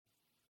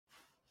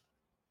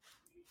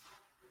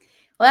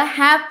Well,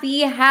 happy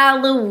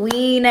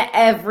Halloween,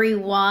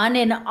 everyone.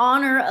 In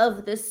honor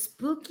of the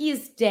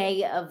spookiest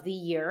day of the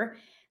year,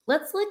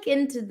 let's look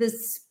into the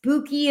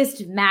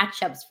spookiest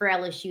matchups for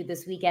LSU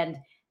this weekend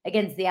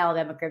against the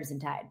Alabama Crimson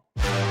Tide.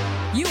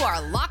 You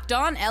are Locked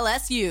On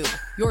LSU,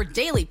 your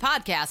daily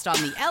podcast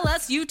on the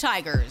LSU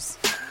Tigers.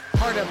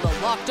 Part of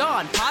the Locked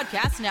On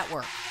Podcast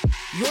Network,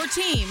 your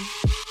team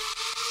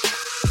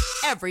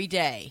every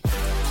day.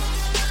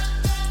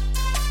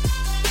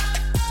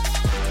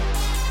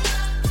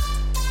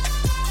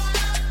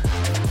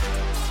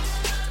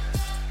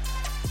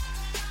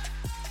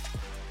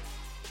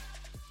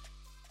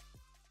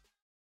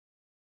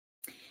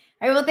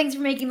 All right, well, thanks for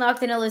making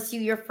Locked On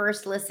LSU your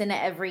first listen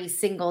every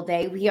single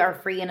day. We are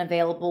free and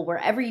available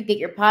wherever you get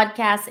your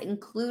podcasts,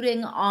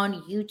 including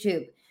on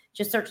YouTube.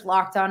 Just search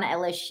Locked On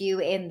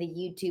LSU in the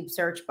YouTube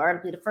search bar.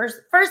 It'll be the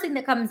first thing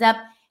that comes up.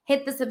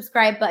 Hit the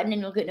subscribe button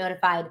and you'll get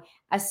notified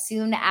as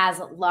soon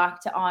as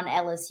Locked On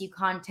LSU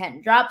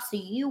content drops, so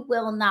you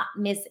will not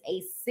miss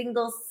a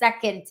single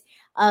second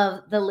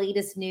of the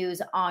latest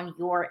news on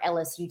your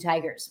LSU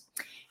Tigers.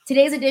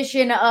 Today's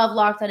edition of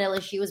Locked On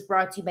LSU is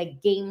brought to you by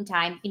Game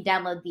Time. You can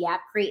download the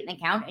app, create an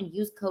account, and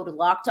use code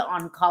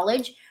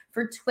LOCKEDONCollege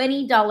for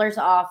 $20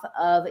 off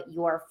of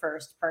your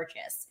first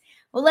purchase.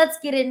 Well, let's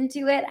get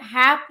into it.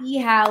 Happy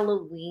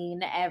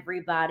Halloween,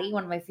 everybody.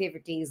 One of my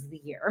favorite days of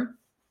the year.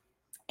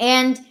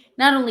 And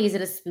not only is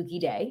it a spooky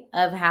day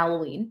of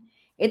Halloween,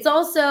 it's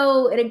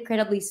also an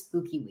incredibly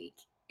spooky week.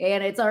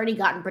 And it's already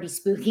gotten pretty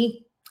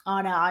spooky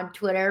on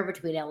Twitter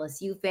between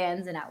LSU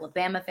fans and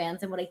Alabama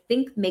fans. And what I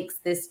think makes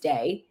this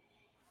day,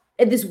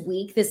 this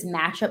week, this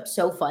matchup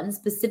so fun,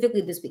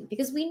 specifically this week,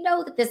 because we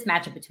know that this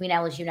matchup between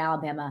LSU and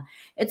Alabama,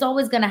 it's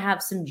always going to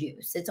have some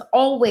juice. It's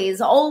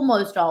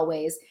almost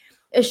always,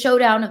 a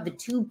showdown of the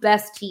two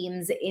best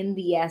teams in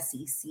the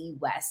SEC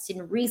West.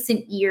 In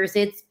recent years,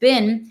 it's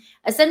been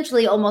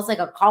essentially almost like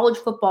a college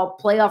football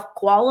playoff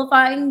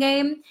qualifying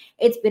game.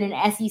 It's been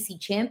an SEC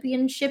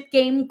championship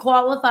game,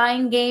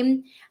 qualifying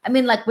game. I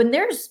mean, like when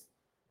this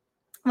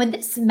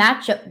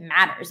matchup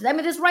matters, I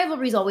mean, this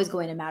rivalry is always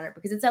going to matter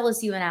because it's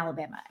LSU and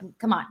Alabama. I mean,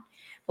 come on.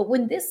 But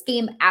when this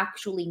game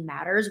actually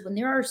matters, when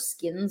there are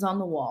skins on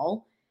the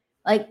wall,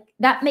 like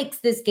that makes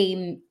this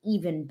game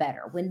even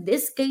better. When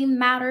this game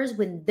matters,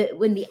 when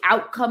the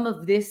outcome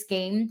of this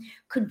game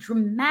could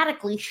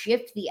dramatically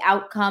shift the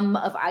outcome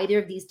of either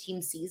of these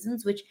team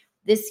seasons, which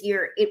this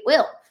year it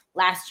will.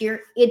 Last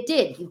year it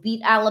did. You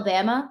beat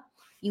Alabama,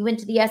 you went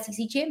to the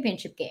SEC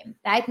championship game.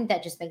 I think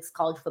that just makes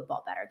college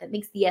football better. That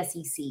makes the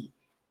SEC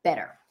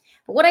better.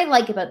 But what I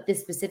like about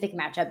this specific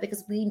matchup,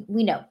 because we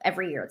know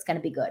every year it's going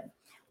to be good.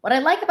 What I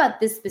like about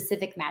this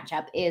specific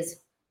matchup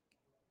is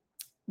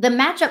the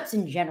matchups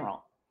in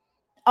general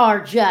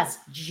are just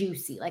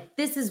juicy. Like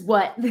this is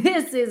what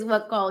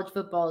college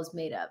football is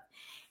made of.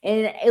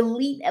 An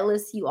elite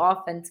LSU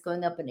offense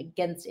going up and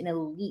against an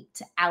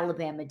elite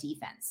Alabama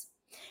defense.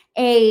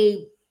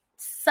 A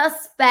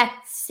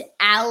suspect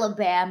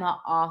Alabama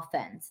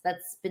offense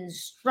that's been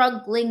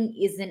struggling,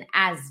 isn't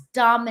as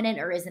dominant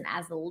or isn't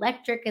as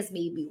electric as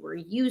maybe we're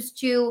used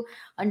to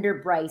under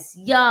Bryce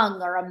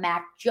Young or a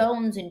Mac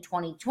Jones in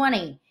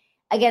 2020.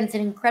 Against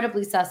an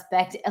incredibly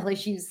suspect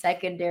LSU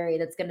secondary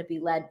that's going to be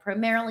led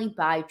primarily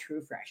by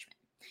true freshmen.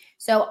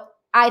 So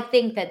I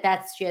think that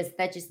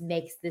just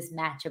makes this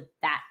matchup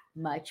that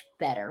much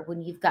better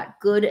when you've got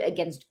good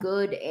against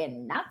good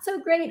and not so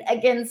great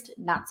against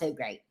not so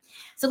great.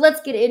 So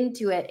let's get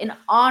into it. In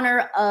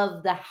honor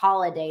of the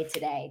holiday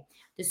today,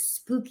 the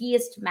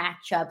spookiest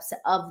matchups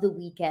of the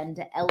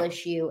weekend,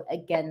 LSU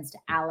against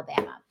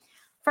Alabama.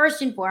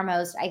 First and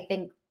foremost, I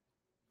think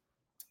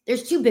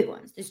there's two big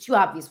ones. There's two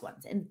obvious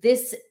ones, and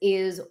this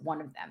is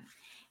one of them.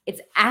 It's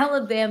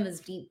Alabama's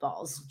deep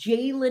balls,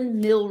 Jalen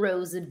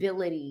Milroe's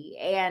ability,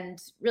 and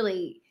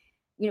really,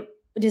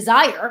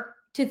 desire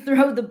to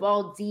throw the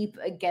ball deep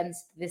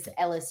against this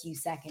LSU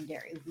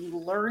secondary. We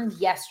learned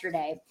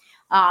yesterday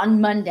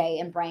on Monday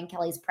in Brian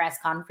Kelly's press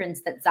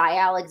conference that Zy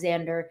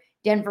Alexander,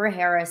 Denver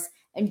Harris,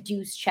 and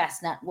Deuce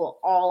Chestnut will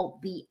all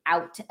be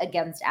out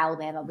against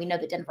Alabama. We know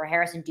that Denver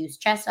Harris and Deuce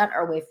Chestnut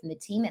are away from the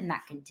team, and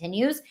that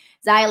continues.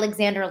 Zy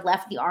Alexander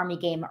left the Army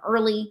game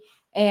early,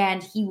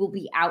 and he will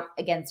be out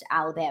against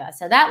Alabama.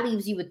 So that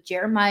leaves you with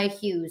Jeremiah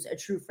Hughes, a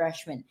true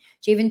freshman,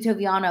 Javon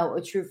Toviano,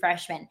 a true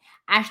freshman,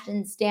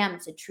 Ashton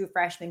Stamps, a true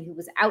freshman who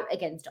was out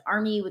against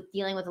Army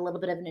dealing with a little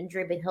bit of an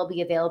injury, but he'll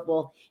be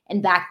available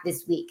and back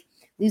this week.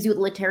 Leaves you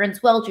with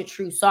LaTerrence Welch, a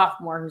true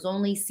sophomore who's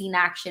only seen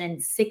action in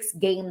 6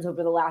 games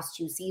over the last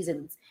 2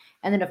 seasons.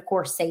 And then, of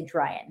course, Sage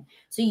Ryan.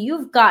 So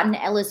you've got an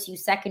LSU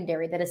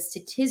secondary that is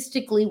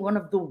statistically one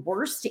of the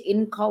worst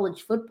in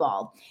college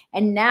football.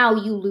 And now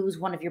you lose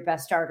one of your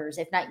best starters,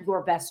 if not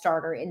your best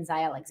starter in Zy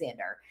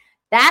Alexander.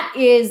 That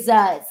is,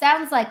 it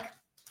sounds like,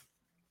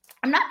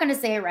 I'm not going to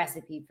say a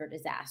recipe for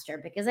disaster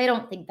because I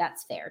don't think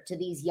that's fair to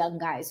these young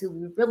guys who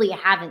we really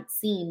haven't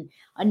seen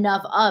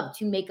enough of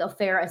to make a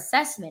fair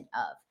assessment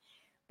of.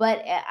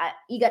 But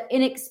you got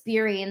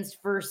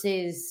inexperienced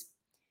versus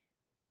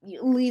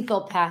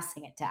lethal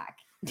passing attack.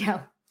 No,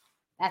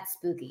 that's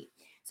spooky.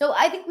 So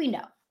I think we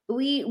know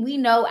we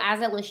know as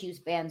LSU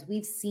fans,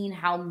 we've seen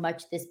how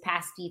much this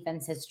past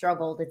defense has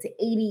struggled. It's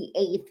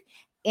 88th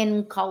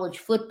in college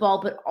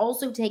football, but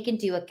also take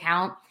into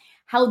account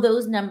how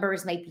those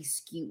numbers might be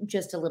skewed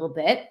just a little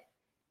bit.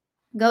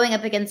 Going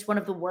up against one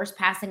of the worst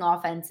passing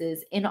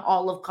offenses in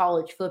all of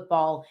college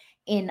football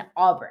in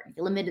Auburn.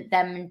 You limited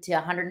them to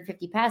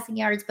 150 passing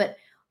yards, but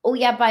oh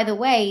yeah, by the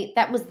way,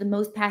 that was the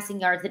most passing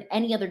yards that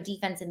any other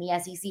defense in the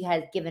SEC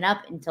has given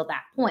up until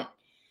that point.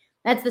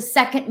 That's the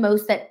second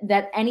most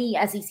that any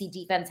SEC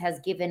defense has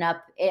given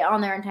up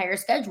on their entire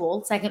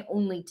schedule, second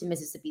only to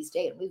Mississippi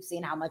State. We've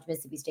seen how much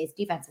Mississippi State's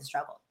defense has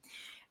struggled.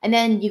 And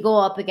then you go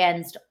up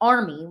against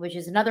Army, which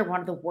is another one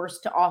of the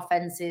worst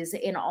offenses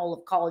in all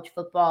of college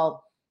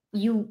football.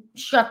 You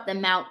shut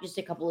them out just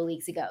a couple of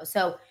weeks ago.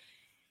 So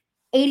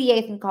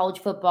 88th in college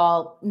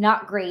football,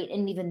 not great.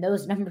 And even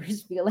those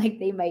numbers feel like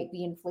they might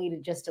be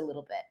inflated just a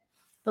little bit.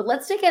 But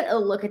let's take a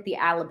look at the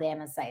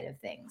Alabama side of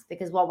things,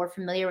 because while we're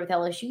familiar with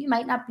LSU, you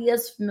might not be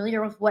as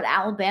familiar with what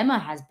Alabama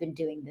has been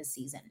doing this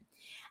season.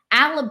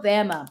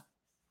 Alabama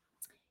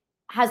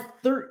has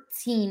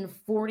 13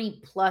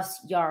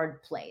 40-plus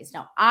yard plays.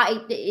 Now,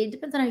 it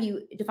depends on how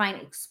you define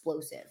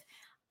explosive.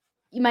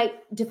 You might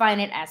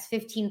define it as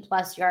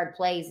 15-plus yard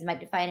plays. You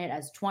might define it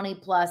as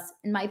 20-plus.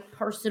 In my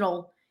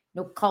personal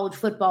college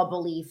football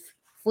belief,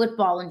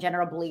 football in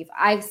general belief,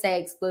 I say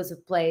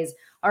explosive plays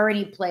are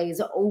any plays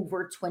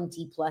over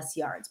 20-plus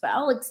yards. But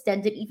I'll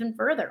extend it even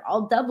further.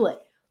 I'll double it.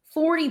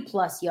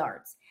 40-plus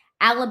yards.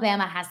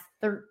 Alabama has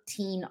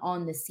 13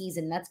 on the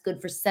season. That's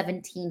good for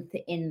 17th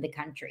in the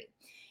country.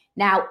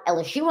 Now,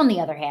 LSU, on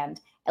the other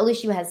hand,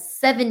 LSU has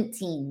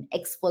 17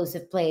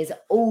 explosive plays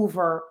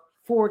over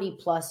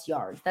 40-plus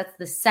yards. That's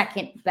the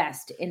second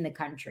best in the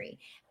country.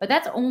 But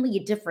that's only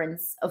a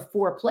difference of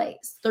 4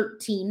 plays,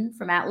 13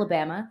 from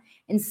Alabama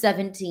and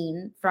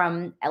 17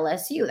 from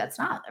LSU. That's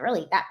not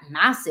really that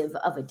massive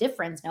of a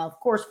difference. Now, of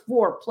course,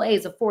 4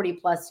 plays of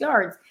 40-plus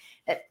yards,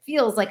 that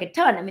feels like a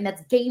ton. I mean,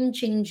 that's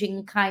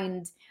game-changing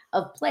kind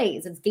of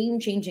plays. It's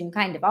game-changing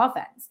kind of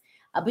offense.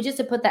 But just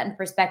to put that in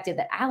perspective,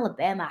 that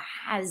Alabama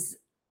has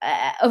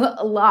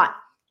a lot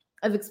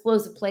of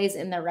explosive plays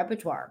in their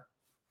repertoire.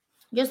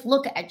 Just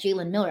look at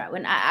Jalen Milroe.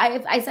 And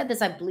I said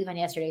this, I believe, on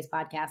yesterday's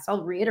podcast.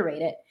 I'll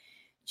reiterate it.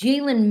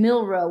 Jalen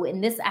Milroe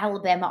in this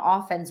Alabama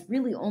offense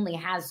really only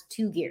has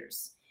 2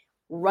 gears: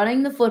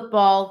 running the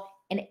football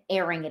and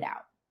airing it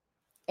out.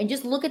 And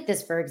just look at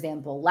this, for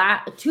example,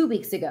 2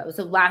 weeks ago.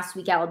 So last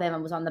week, Alabama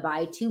was on the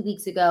bye. 2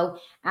 weeks ago,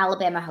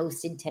 Alabama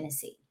hosted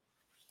Tennessee.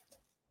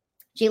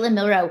 Jalen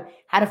Milroe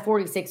had a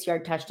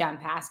 46-yard touchdown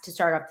pass to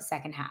start off the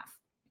second half.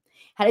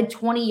 Had a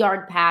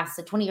 20-yard pass,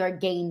 a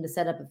 20-yard gain to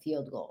set up a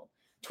field goal.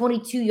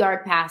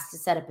 22-yard pass to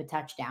set up a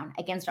touchdown.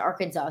 Against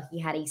Arkansas, he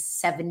had a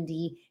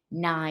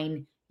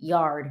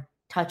 79-yard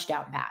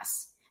touchdown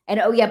pass.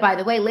 And oh yeah, by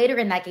the way, later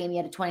in that game, he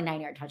had a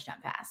 29-yard touchdown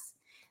pass.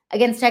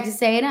 Against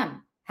Texas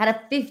A&M, had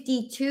a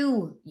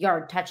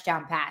 52-yard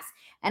touchdown pass.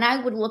 And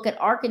I would look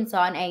at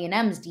Arkansas and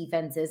A&M's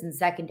defenses and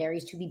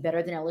secondaries to be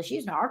better than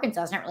LSU's. Now,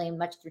 Arkansas is not really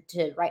much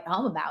to write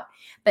home about,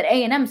 but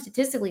A&M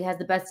statistically has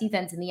the best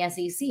defense in the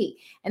SEC,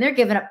 and they're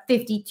giving up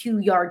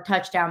 52-yard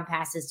touchdown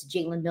passes to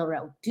Jalen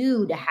Milroe.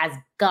 Dude has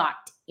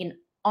got an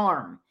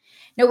arm.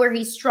 Now, where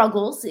he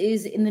struggles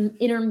is in the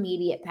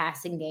intermediate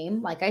passing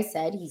game. Like I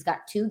said, he's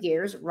got 2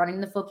 gears, running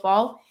the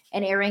football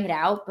and airing it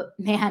out. But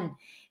man,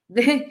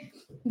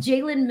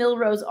 Jalen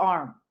Milroe's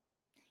arm,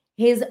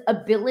 his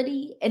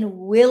ability and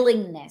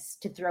willingness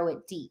to throw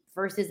it deep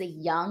versus a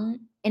young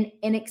and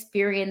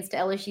inexperienced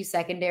LSU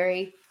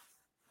secondary,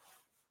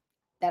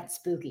 that's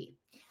spooky.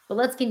 But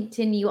let's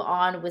continue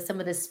on with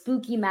some of the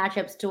spooky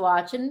matchups to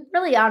watch, and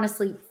really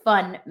honestly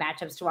fun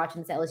matchups to watch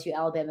in this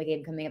LSU-Alabama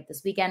game coming up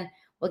this weekend.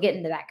 We'll get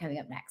into that coming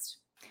up next.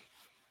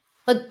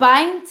 But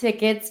buying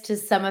tickets to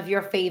some of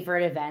your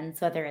favorite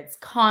events, whether it's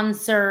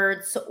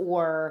concerts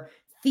or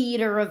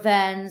theater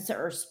events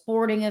or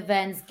sporting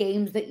events,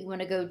 games that you want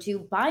to go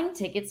to, buying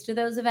tickets to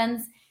those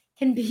events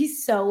can be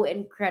so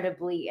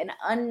incredibly and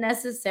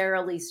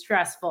unnecessarily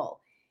stressful.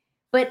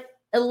 But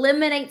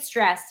eliminate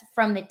stress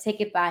from the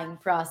ticket buying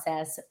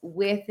process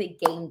with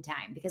Game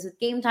Time, because with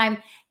Game Time,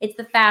 it's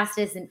the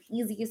fastest and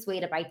easiest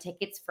way to buy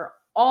tickets for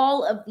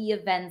all of the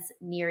events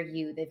near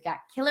you. They've got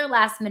killer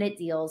last minute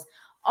deals,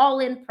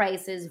 all-in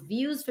prices,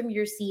 views from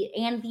your seat,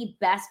 and the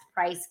best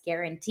price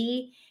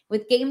guarantee.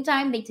 With Game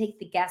Time, they take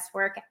the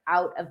guesswork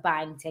out of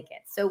buying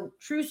tickets. So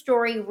true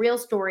story, real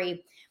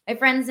story. My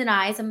friends and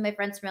I, some of my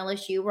friends from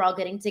LSU, we're all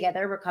getting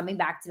together. We're coming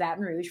back to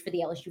Baton Rouge for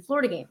the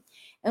LSU-Florida game.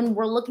 And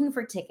we're looking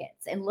for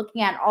tickets and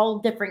looking at all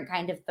different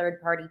kind of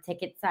third-party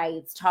ticket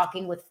sites,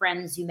 talking with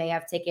friends who may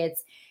have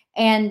tickets.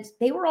 And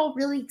they were all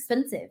really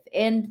expensive.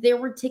 And there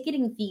were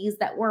ticketing fees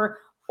that were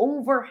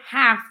over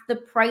half the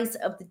price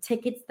of the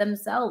tickets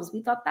themselves.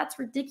 We thought that's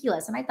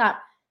ridiculous. And I thought,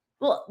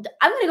 well,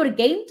 I'm going to go to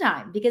Game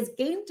Time because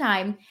Game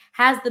Time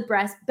has the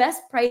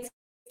best price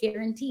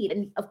guaranteed.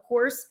 And of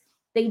course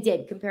they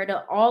did, compared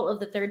to all of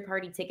the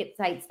third-party ticket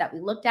sites that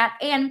we looked at.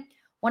 And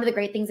one of the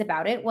great things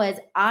about it was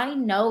I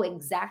know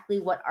exactly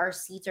what our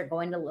seats are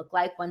going to look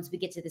like once we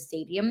get to the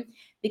stadium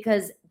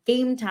because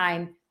Game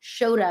Time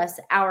showed us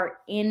our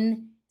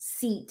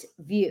in-seat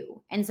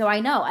view. And so I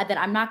know that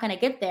I'm not going to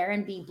get there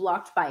and be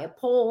blocked by a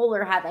pole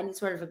or have any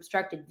sort of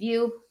obstructed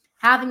view.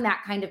 Having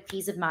that kind of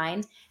peace of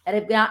mind that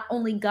I've not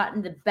only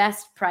gotten the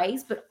best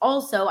price, but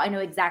also I know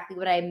exactly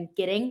what I'm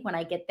getting when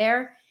I get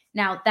there.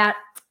 Now that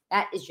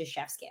is just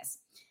chef's kiss.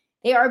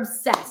 They are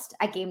obsessed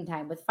at Game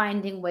Time with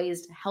finding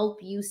ways to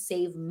help you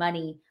save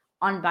money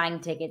on buying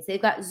tickets.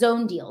 They've got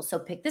zone deals. So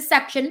pick the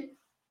section.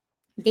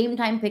 Game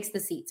Time picks the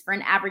seats for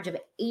an average of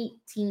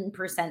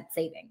 18%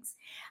 savings.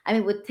 I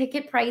mean, with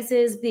ticket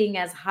prices being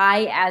as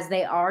high as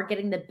they are,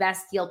 getting the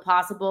best deal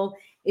possible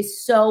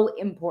is so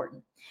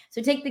important.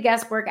 So take the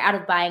guesswork out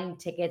of buying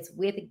tickets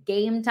with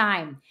Game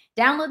Time.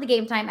 Download the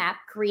Game Time app,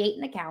 create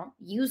an account,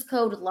 use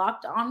code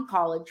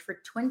LOCKEDONCollege for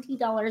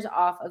 $20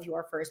 off of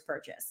your first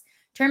purchase.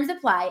 Terms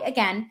apply.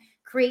 Again,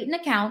 create an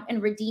account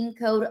and redeem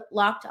code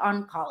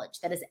LOCKEDONCollege.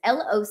 That is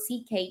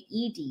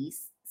LOCKEDCONCOLLEGE,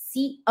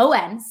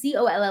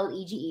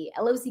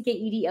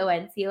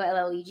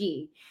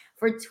 LOCKEDONCOLLEGE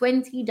for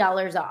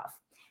 $20 off.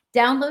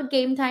 Download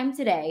Game Time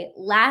today.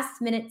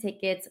 Last minute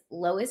tickets,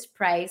 lowest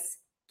price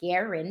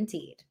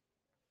guaranteed.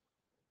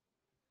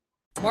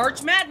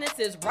 March Madness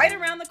is right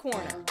around the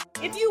corner.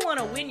 If you want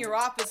to win your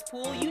office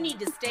pool, you need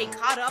to stay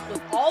caught up with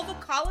all the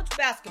college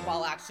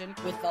basketball action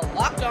with the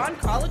Locked On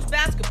College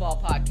Basketball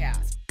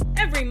Podcast.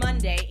 Every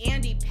Monday,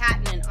 Andy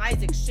Patton and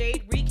Isaac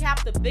Shade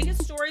recap the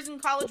biggest stories in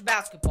college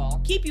basketball,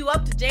 keep you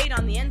up to date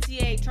on the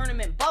NCAA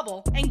tournament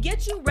bubble, and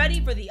get you ready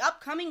for the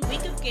upcoming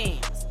week of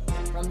games.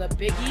 From the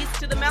Big East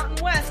to the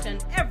Mountain West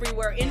and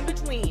everywhere in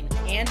between,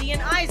 Andy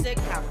and Isaac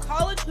have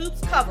college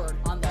hoops covered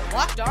on the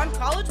Locked On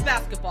College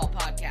Basketball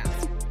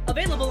Podcast.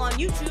 Available on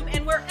YouTube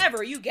and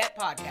wherever you get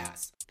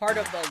podcasts. Part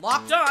of the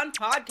Locked On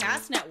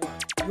Podcast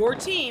Network. Your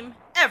team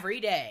every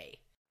day.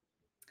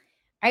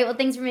 All right, well,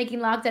 thanks for making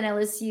Locked On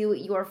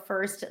LSU your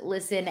first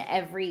listen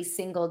every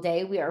single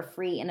day. We are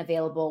free and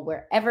available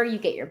wherever you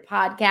get your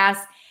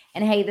podcasts.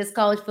 And hey, this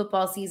college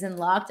football season,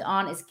 Locked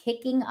On is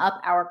kicking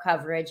up our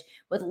coverage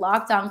with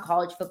Locked On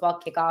College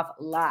Football Kickoff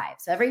Live.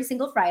 So every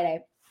single Friday,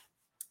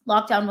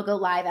 Locked On will go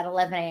live at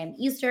 11 a.m.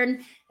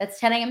 Eastern.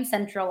 That's 10 a.m.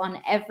 Central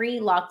on every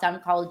Locked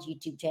On College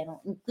YouTube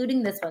channel,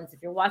 including this one. So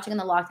if you're watching on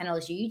the Locked On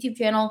LSU YouTube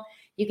channel,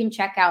 you can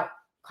check out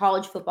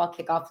College Football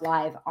Kickoff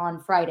Live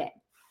on Friday.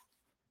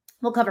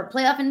 We'll cover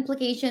playoff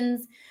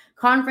implications,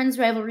 conference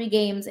rivalry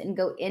games, and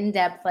go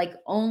in-depth like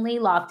only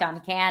Locked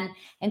On can,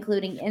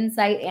 including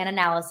insight and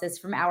analysis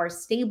from our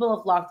stable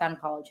of Locked On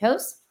College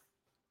hosts,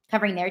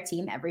 covering their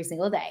team every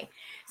single day.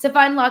 So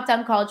find Locked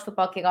On College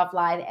Football Kickoff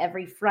Live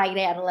every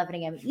Friday at 11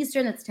 a.m.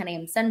 Eastern. That's 10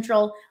 a.m.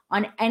 Central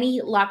on any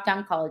Locked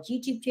On College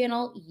YouTube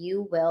channel.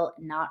 You will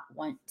not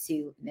want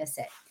to miss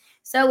it.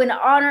 So in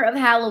honor of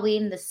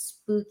Halloween, the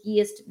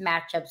spookiest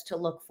matchups to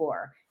look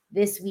for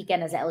this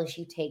weekend as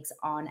LSU takes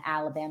on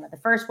Alabama. The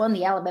first one,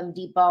 the Alabama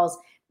Deep Balls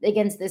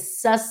against the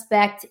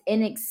suspect,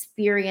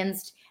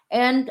 inexperienced,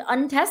 and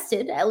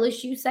untested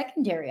LSU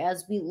secondary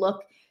as we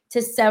look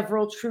to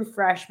several true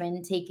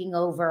freshmen taking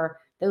over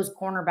those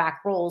cornerback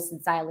roles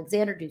since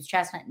Alexander, Deuce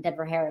Chestnut, and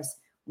Denver Harris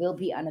will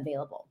be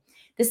unavailable.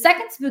 The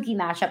second spooky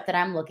matchup that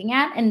I'm looking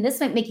at, and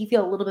this might make you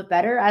feel a little bit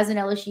better as an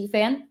LSU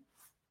fan,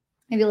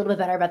 maybe a little bit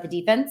better about the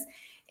defense,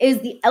 is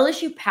the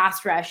LSU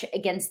pass rush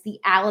against the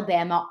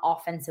Alabama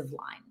offensive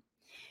line.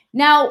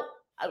 Now,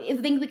 I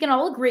think we can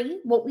all agree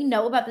what we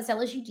know about this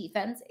LSU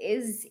defense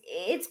is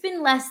it's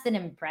been less than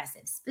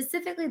impressive,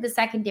 specifically the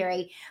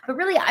secondary. But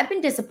really, I've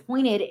been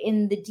disappointed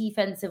in the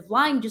defensive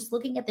line, just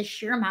looking at the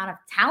sheer amount of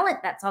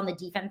talent that's on the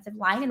defensive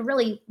line, and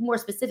really more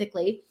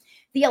specifically,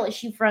 the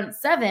LSU front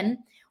seven,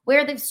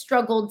 where they've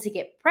struggled to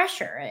get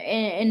pressure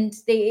and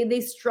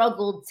they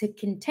struggled to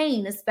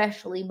contain,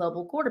 especially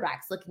mobile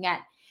quarterbacks, looking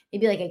at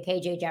maybe like a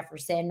KJ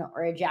Jefferson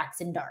or a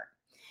Jackson Dart.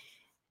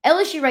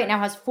 LSU right now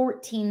has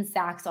 14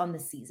 sacks on the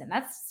season.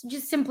 That's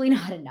just simply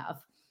not enough.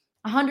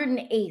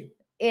 108th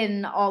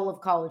in all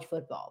of college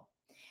football.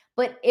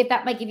 But if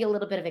that might give you a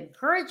little bit of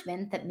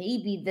encouragement that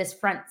maybe this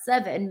front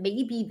seven,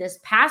 maybe this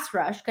pass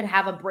rush could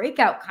have a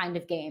breakout kind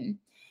of game.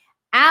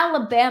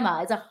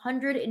 Alabama is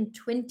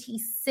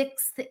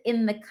 126th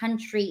in the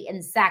country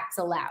in sacks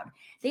allowed.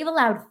 They've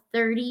allowed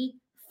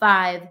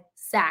 35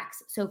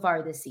 sacks so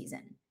far this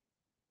season.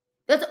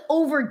 That's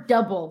over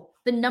double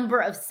the number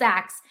of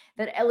sacks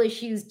that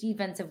LSU's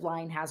defensive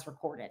line has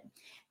recorded.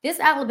 This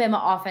Alabama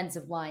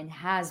offensive line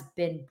has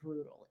been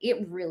brutal.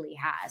 It really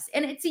has.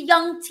 And it's a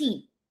young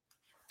team.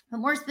 But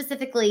more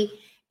specifically,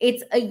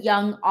 it's a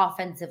young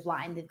offensive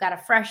line. They've got a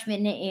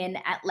freshman in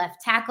at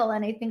left tackle.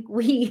 And I think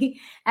we,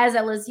 as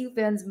LSU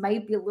fans,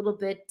 might be a little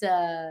bit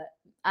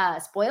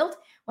spoiled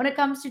when it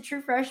comes to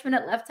true freshmen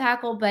at left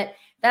tackle, but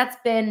that's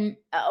been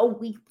a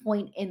weak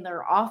point in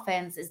their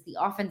offense, is the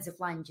offensive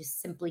line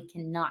just simply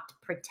cannot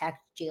protect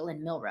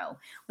Jalen Milroe,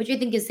 which I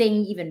think is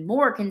saying even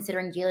more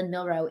considering Jalen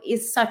Milroe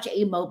is such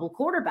a mobile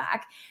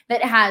quarterback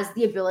that has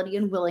the ability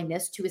and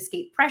willingness to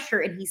escape pressure,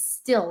 and he's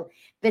still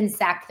been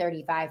sacked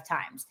 35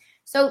 times.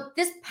 So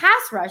this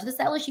pass rush, this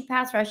LSU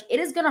pass rush, it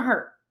is going to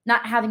hurt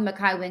not having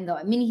Mekhi Wingo.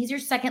 I mean, he's your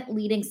second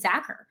leading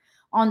sacker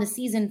on the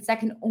season,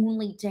 second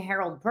only to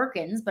Harold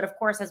Perkins. But of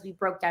course, as we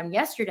broke down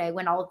yesterday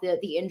when all of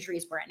the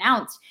injuries were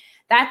announced,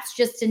 that's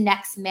just a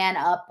next man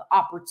up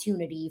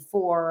opportunity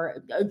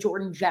for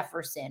Jordan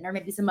Jefferson or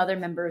maybe some other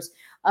members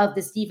of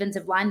this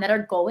defensive line that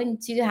are going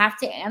to have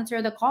to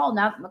answer the call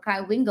now that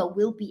Mekhi Wingo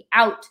will be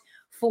out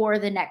for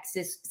the next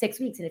 6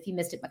 weeks. And if you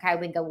missed it, Mekhi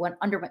Wingo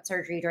underwent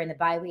surgery during the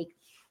bye week.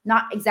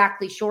 Not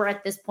exactly sure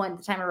at this point at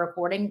the time of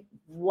recording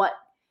what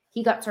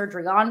he got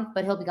surgery on,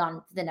 but he'll be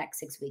gone for the next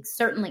 6 weeks,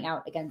 certainly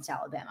out against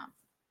Alabama.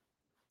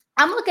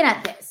 I'm looking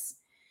at this,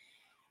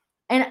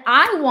 and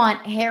I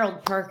want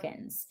Harold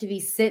Perkins to be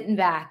sitting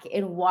back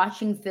and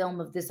watching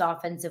film of this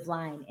offensive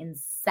line and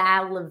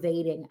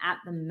salivating at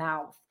the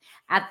mouth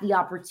at the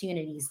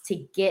opportunities to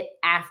get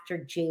after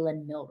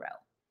Jalen Milroe.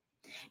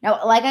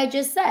 Now, like I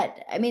just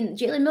said, I mean,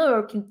 Jalen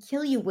Milroe can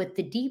kill you with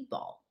the deep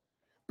ball,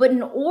 but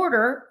in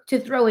order to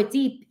throw it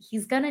deep,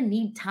 he's going to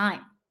need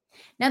time.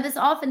 Now, this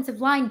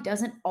offensive line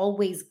doesn't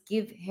always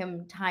give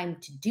him time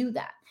to do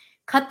that.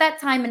 Cut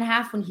that time in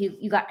half when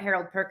you got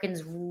Harold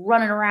Perkins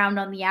running around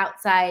on the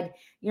outside,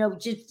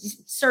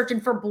 just searching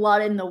for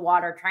blood in the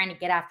water, trying to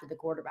get after the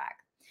quarterback.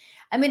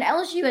 I mean,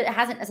 LSU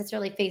hasn't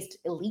necessarily faced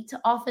elite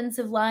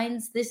offensive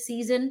lines this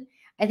season.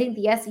 I think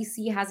the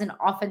SEC has an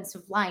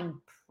offensive line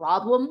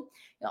problem.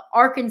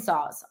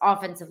 Arkansas's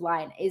offensive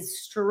line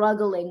is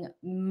struggling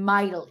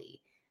mightily.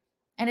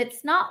 And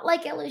it's not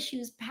like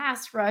LSU's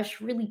pass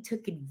rush really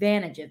took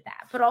advantage of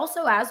that. But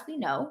also, as we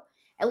know,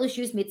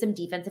 LSU's made some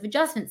defensive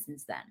adjustments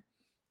since then.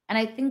 And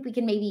I think we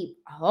can maybe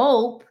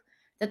hope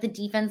that the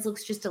defense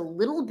looks just a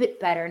little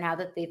bit better now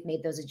that they've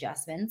made those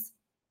adjustments.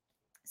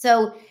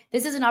 So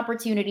this is an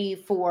opportunity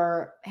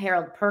for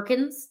Harold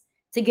Perkins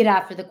to get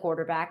after the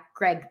quarterback.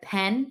 Greg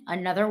Penn,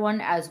 another one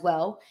as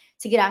well,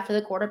 to get after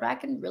the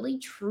quarterback and really,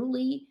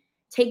 truly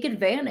take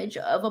advantage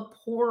of a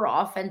poor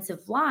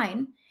offensive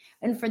line.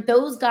 And for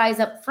those guys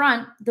up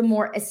front, the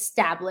more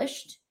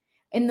established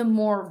and the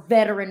more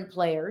veteran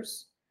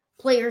players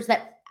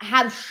that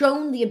have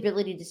shown the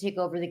ability to take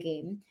over the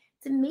game,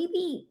 to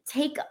maybe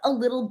take a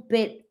little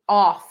bit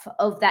off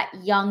of that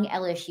young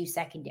LSU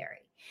secondary.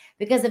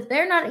 Because if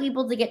they're not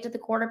able to get to the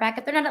quarterback,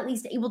 if they're not at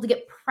least able to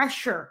get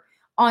pressure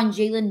on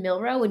Jalen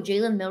Milroe, and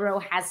Jalen Milroe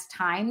has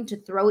time to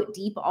throw it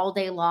deep all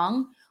day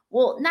long,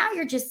 well, now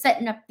you're just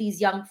setting up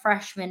these young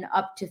freshmen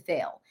up to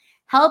fail.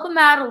 Help them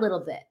out a little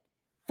bit.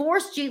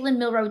 Force Jalen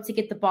Milroe to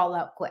get the ball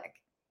out quick.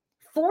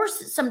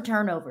 Force some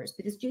turnovers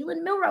because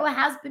Jalen Milroe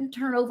has been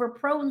turnover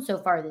prone so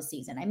far this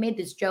season. I made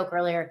this joke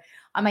earlier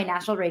on my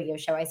national radio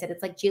show. I said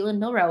it's like Jalen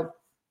Milroe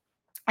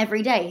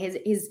every day.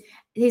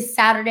 His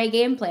Saturday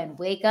game plan: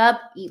 wake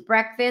up, eat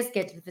breakfast,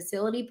 get to the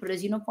facility, put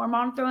his uniform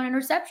on, throw an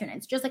interception.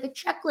 It's just like a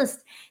checklist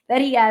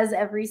that he has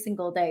every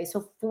single day.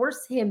 So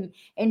force him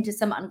into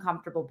some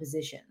uncomfortable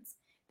positions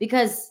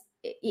because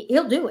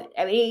he'll do it.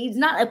 I mean, he's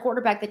not a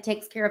quarterback that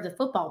takes care of the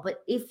football,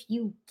 but if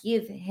you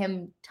give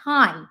him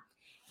time,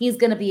 he's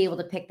going to be able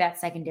to pick that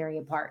secondary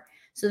apart.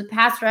 So the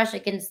pass rush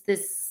against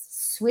this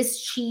Swiss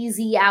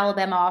cheesy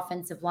Alabama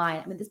offensive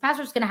line, I mean, this pass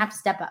rush is going to have to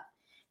step up.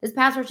 This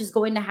pass rush is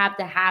going to have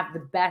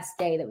the best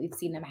day that we've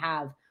seen them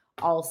have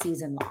all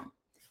season long.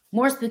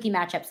 More spooky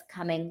matchups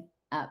coming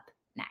up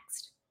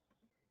next.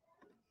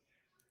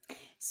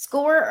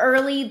 Score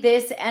early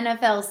this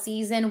NFL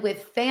season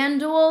with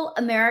FanDuel,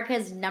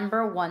 America's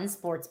 #1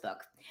 sportsbook.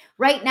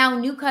 Right now,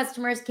 new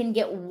customers can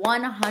get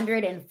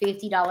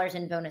 $150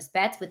 in bonus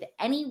bets with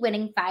any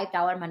winning $5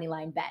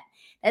 moneyline bet.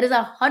 That is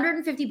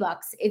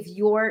 $150 if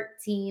your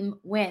team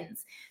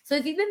wins. So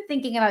if you've been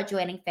thinking about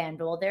joining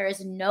FanDuel, there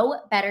is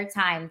no better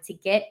time to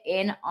get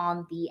in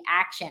on the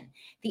action.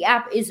 The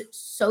app is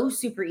so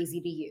super easy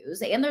to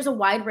use, and there's a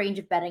wide range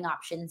of betting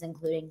options,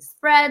 including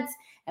spreads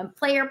and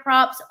player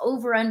props,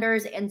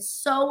 over-unders, and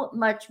so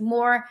much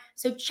more.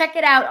 So check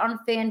it out on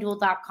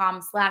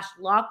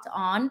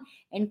FanDuel.com/locked-on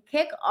and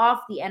kick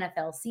off the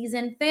NFL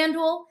season.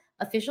 FanDuel,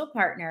 official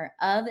partner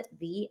of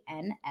the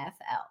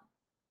NFL.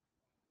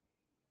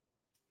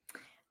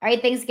 All right,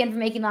 thanks again for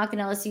making Locked On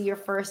LSU your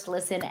first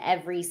listen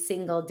every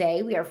single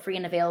day. We are free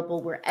and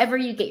available wherever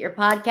you get your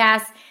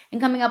podcasts.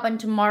 And coming up on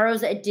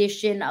tomorrow's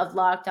edition of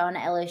Locked On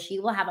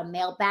LSU, we'll have a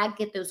mailbag.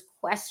 Get those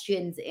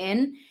questions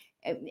in,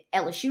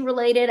 LSU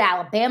related,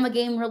 Alabama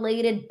game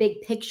related,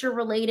 big picture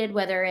related,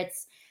 whether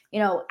it's,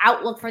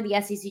 outlook for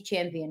the SEC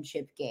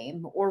championship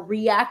game or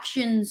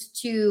reactions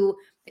to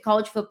the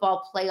college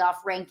football playoff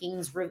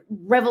rankings,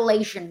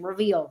 revelation,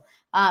 reveal.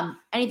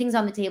 Anything's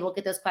on the table.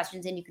 Get those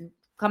questions in. You can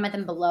comment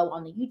them below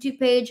on the YouTube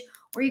page,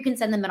 or you can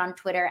send them in on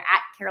Twitter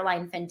at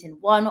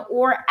CarolineFenton1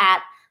 or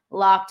at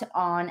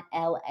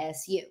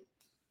LockedOnLSU.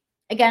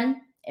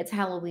 Again, It's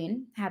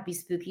Halloween. Happy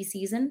spooky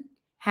season.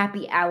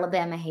 Happy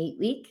Alabama hate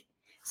week.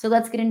 So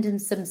let's get into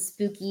some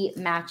spooky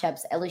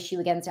matchups. LSU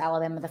against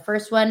Alabama. The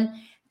first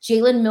one,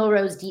 Jalen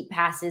Milroe's deep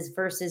passes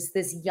versus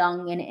this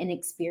young and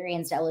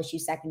inexperienced LSU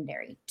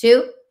secondary.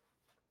 2,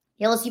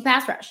 the LSU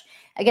pass rush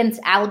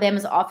against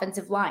Alabama's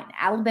offensive line.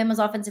 Alabama's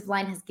offensive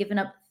line has given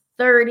up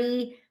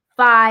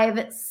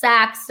 35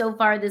 sacks so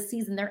far this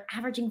season. They're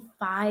averaging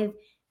 5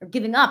 or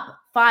giving up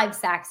 5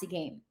 sacks a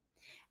game.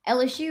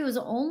 LSU has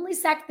only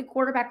sacked the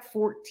quarterback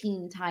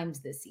 14 times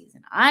this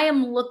season. I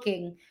am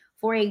looking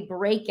for a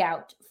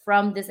breakout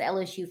from this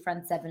LSU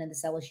front seven and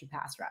this LSU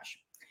pass rush.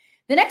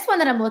 The next one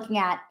that I'm looking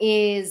at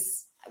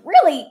is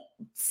really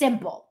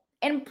simple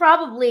and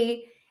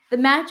probably the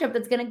matchup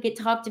that's going to get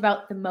talked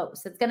about the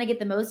most, that's going to get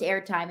the most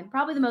airtime and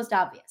probably the most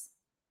obvious.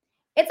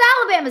 It's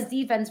Alabama's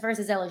defense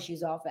versus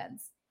LSU's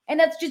offense. And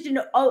that's just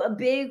a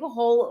big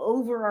whole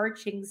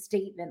overarching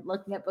statement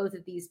looking at both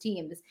of these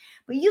teams.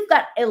 But you've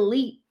got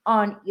elite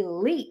on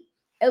elite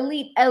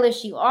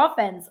LSU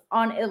offense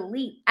on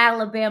elite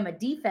Alabama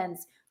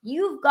defense.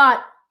 You've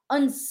got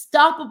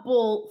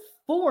unstoppable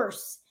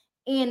force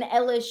in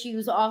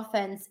LSU's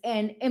offense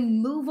and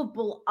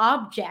immovable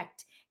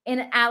object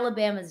in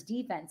Alabama's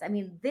defense. I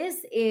mean,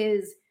 this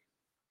is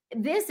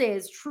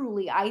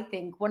truly, I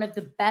think, one of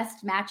the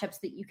best matchups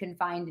that you can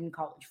find in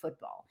college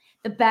football.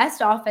 The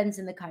best offense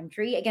in the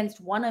country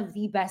against one of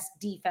the best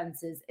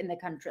defenses in the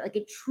country. Like,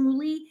 it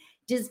truly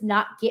does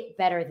not get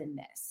better than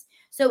this.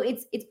 So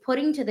it's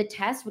putting to the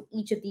test what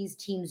each of these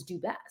teams do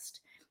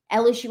best.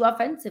 LSU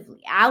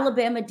offensively,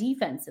 Alabama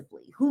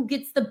defensively. Who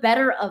gets the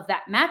better of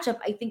that matchup,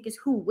 I think, is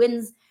who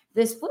wins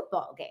this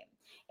football game.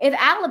 If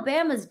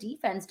Alabama's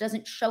defense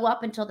doesn't show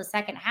up until the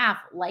second half,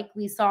 like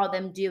we saw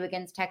them do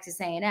against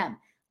Texas A&M,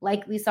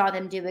 like we saw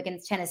them do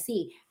against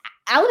Tennessee,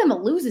 Alabama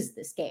loses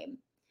this game.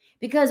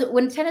 Because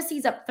when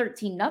Tennessee's up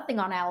 13-0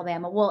 on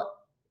Alabama, well,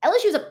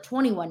 LSU's up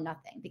 21-0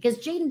 because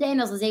Jaden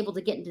Daniels is able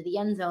to get into the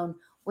end zone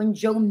when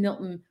Joe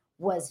Milton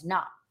was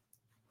not.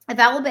 If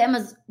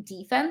Alabama's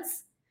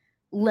defense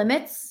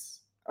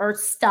limits or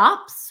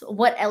stops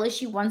what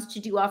LSU wants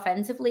to do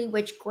offensively,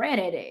 which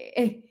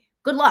granted,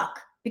 good luck,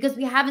 because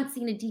we haven't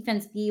seen a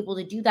defense be able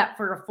to do that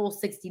for a full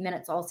 60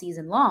 minutes all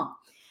season long.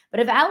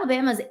 But if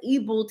Alabama is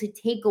able to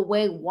take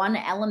away one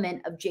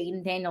element of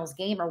Jaden Daniels'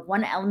 game or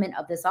one element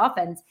of this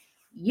offense,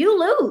 you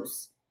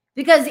lose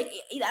because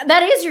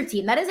that is your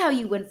team. That is how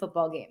you win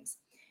football games.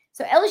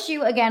 So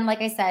LSU, again,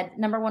 like I said,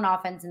 number one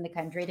offense in the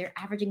country. They're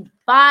averaging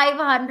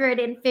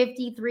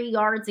 553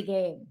 yards a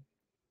game.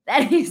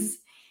 That is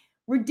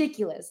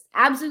ridiculous,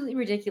 absolutely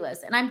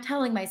ridiculous. And I'm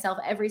telling myself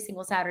every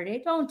single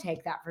Saturday, don't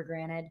take that for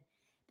granted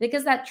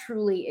because that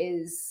truly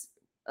is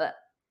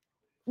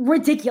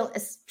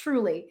ridiculous,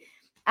 truly.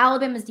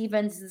 Alabama's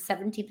defense is the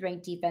 17th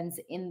ranked defense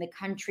in the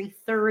country,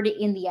 third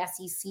in the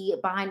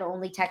SEC, behind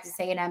only Texas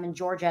A&M and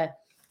Georgia.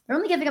 They're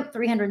only giving up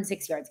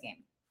 306 yards a game.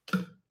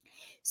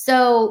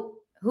 So,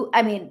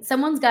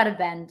 someone's got to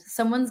bend,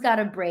 someone's got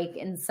to break,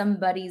 and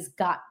somebody's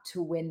got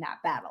to win that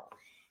battle.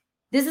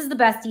 This is the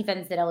best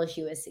defense that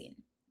LSU has seen.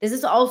 This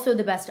is also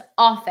the best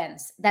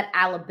offense that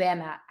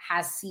Alabama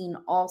has seen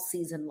all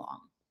season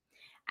long.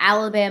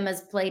 Alabama's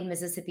played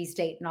Mississippi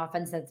State, an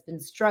offense that's been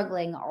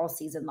struggling all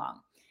season long.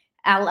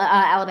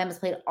 Alabama's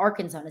played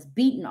Arkansas, has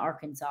beaten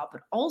Arkansas,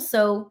 but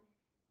also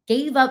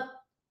gave up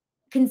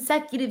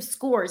consecutive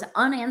scores,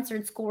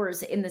 unanswered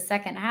scores in the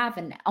second half,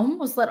 and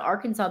almost let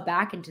Arkansas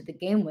back into the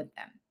game with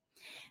them.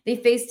 They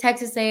faced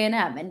Texas A&M,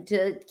 and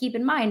to keep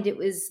in mind, it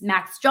was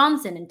Max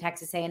Johnson in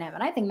Texas A&M,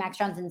 and I think Max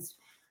Johnson's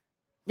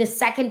the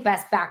second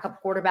best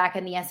backup quarterback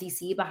in the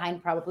SEC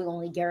behind probably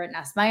only Garrett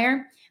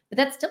Nussmeier, but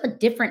that's still a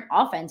different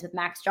offense with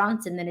Max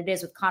Johnson than it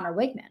is with Connor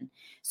Wigman.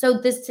 So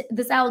this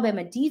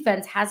Alabama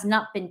defense has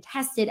not been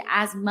tested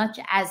as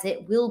much as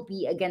it will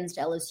be against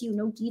LSU.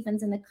 No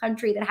defense in the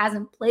country that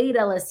hasn't played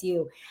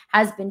LSU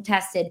has been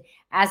tested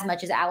as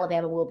much as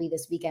Alabama will be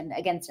this weekend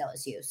against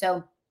LSU.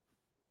 So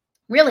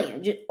really,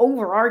 just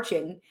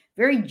overarching,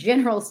 very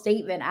general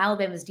statement,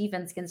 Alabama's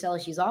defense against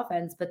LSU's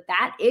offense, but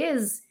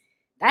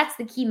that's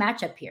the key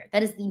matchup here.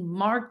 That is the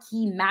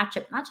marquee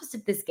matchup, not just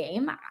of this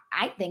game,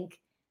 I think,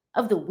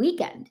 of the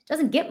weekend. It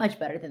doesn't get much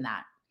better than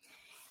that.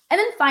 And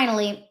then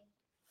finally,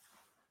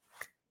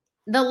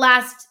 the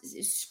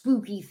last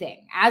spooky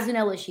thing, as an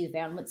LSU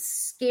fan, what's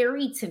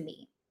scary to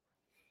me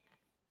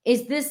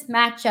is this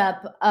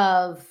matchup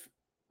of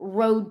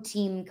road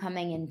team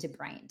coming into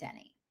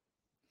Bryant-Denny.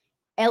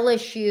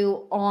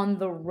 LSU on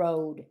the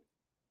road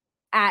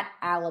at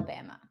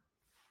Alabama.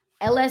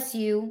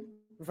 LSU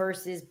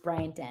versus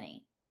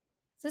Bryant-Denny.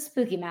 It's a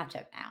spooky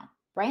matchup now.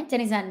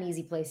 Bryant-Denny's not an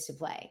easy place to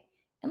play.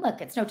 And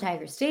look, it's no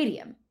Tiger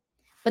Stadium.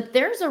 But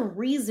there's a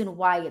reason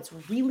why it's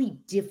really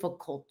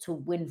difficult to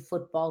win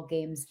football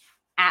games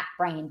at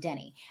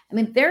Bryant-Denny. I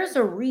mean, there's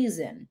a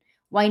reason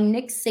why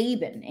Nick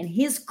Saban in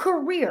his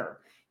career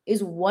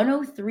is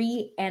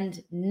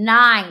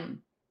 103-9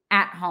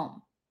 at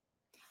home.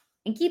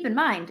 And keep in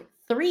mind,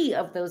 3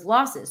 of those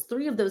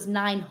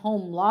 9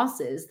 home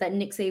losses that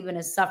Nick Saban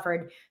has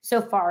suffered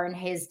so far in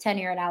his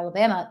tenure at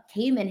Alabama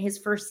came in his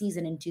first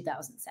season in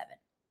 2007.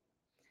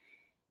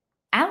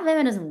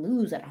 Alabama doesn't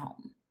lose at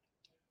home.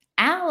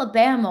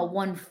 Alabama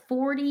won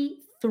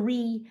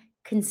 43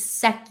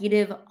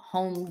 consecutive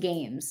home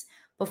games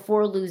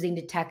before losing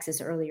to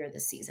Texas earlier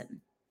this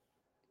season.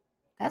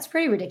 That's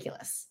pretty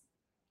ridiculous.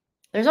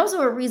 There's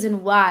also a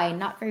reason why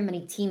not very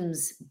many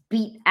teams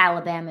beat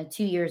Alabama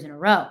 2 years in a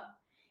row.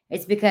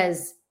 It's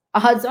because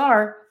odds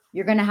are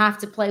you're going to have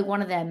to play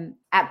one of them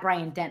at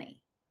Bryant-Denny.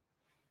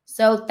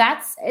 So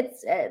that's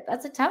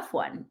a tough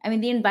one. I mean,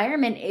 the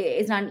environment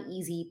is not an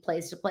easy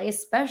place to play,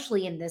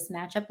 especially in this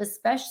matchup,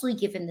 especially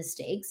given the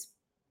stakes,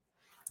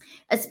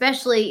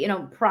 especially,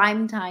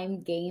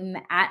 primetime game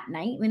at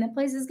night. I mean, that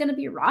place is going to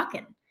be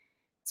rocking.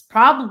 It's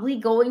probably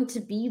going to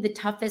be the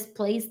toughest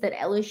place that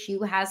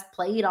LSU has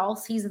played all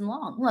season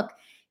long. Look,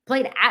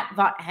 played at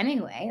Vaught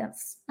Hemingway.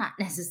 That's not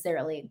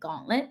necessarily a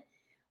gauntlet.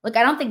 Look,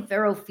 I don't think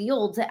Faro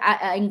Field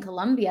in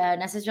Columbia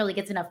necessarily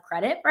gets enough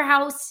credit for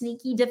how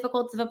sneaky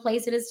difficult of a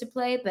place it is to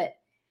play, but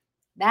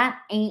that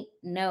ain't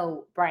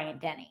no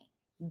Bryant-Denny.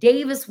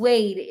 Davis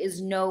Wade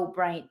is no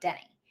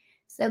Bryant-Denny.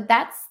 So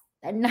that's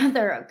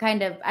another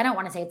kind of, I don't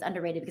want to say it's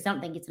underrated because I don't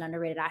think it's an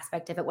underrated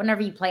aspect of it.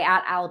 Whenever you play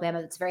at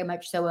Alabama, that's very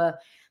much so a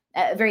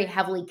very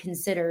heavily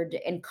considered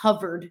and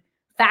covered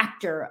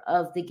factor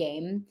of the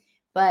game,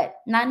 but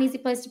not an easy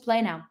place to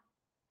play now.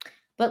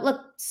 But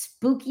look,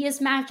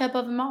 spookiest matchup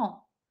of them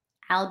all.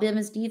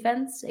 Alabama's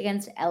defense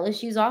against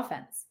LSU's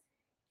offense.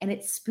 And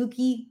it's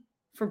spooky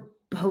for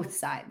both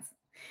sides.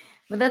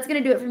 But that's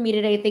going to do it for me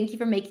today. Thank you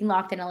for making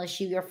Locked On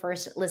LSU your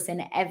first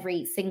listen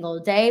every single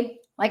day.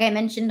 Like I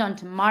mentioned on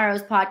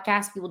tomorrow's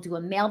podcast, we will do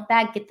a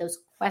mailbag, get those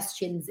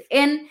questions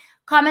in.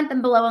 Comment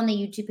them below on the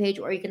YouTube page,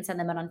 or you can send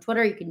them out on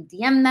Twitter. You can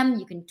DM them.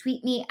 You can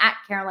tweet me at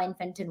Caroline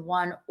Fenton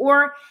 1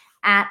 or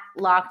at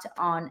Locked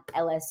On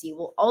LSU.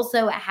 We'll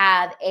also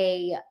have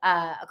a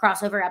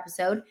crossover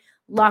episode,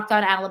 Locked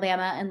On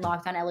Alabama and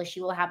Locked On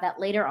LSU. We'll have that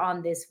later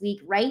on this week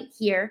right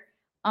here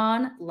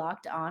on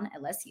Locked On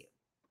LSU.